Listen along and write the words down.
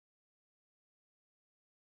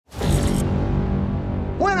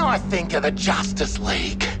When I think of the Justice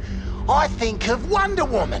League, I think of Wonder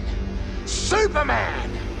Woman,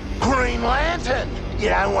 Superman, Green Lantern. You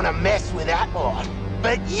don't want to mess with that lot.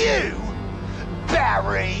 But you,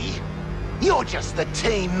 Barry, you're just the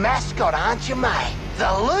team mascot, aren't you, mate?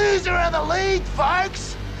 The loser of the league,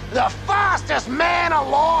 folks. The fastest man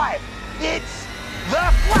alive. It's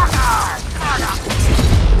the Flash.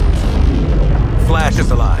 Flash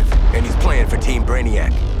is alive, and he's playing for Team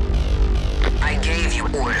Brainiac. I gave you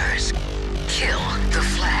orders. Kill the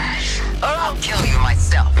Flash, or I'll kill you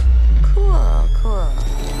myself. Cool, cool.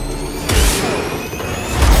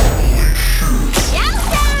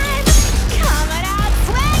 Showtime! Coming out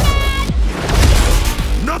swinging!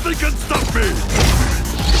 Nothing can stop me!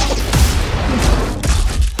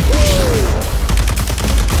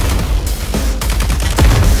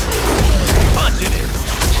 Punching it!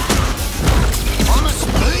 I'm a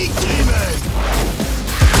speed demon!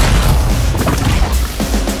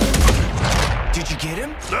 Did you get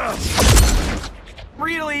him?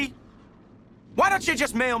 Really? Why don't you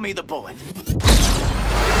just mail me the bullet?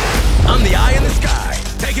 I'm the eye in the sky.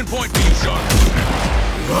 Taking point for you, Shark.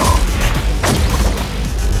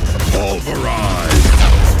 Pulverize!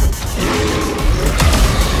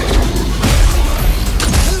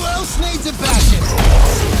 Who else needs a bashing?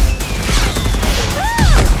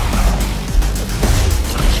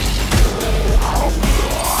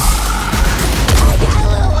 Got a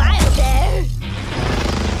little wild there.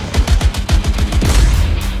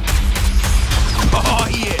 Oh,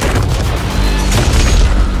 yeah.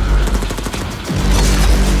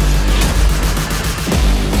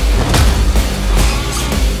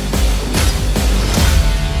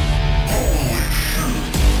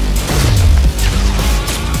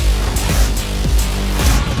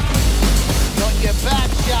 Got your back,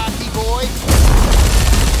 Sharky boy.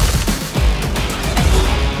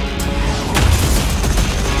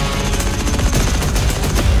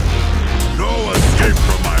 No escape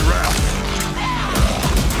from my wrath!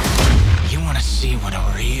 You want to see what a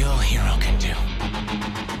real hero can do?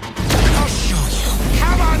 I'll show you.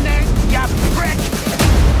 Come on then, you prick!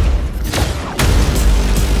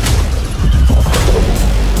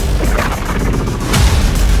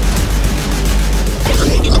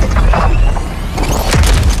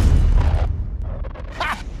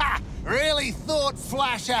 Really thought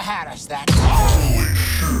Flasher had us, that.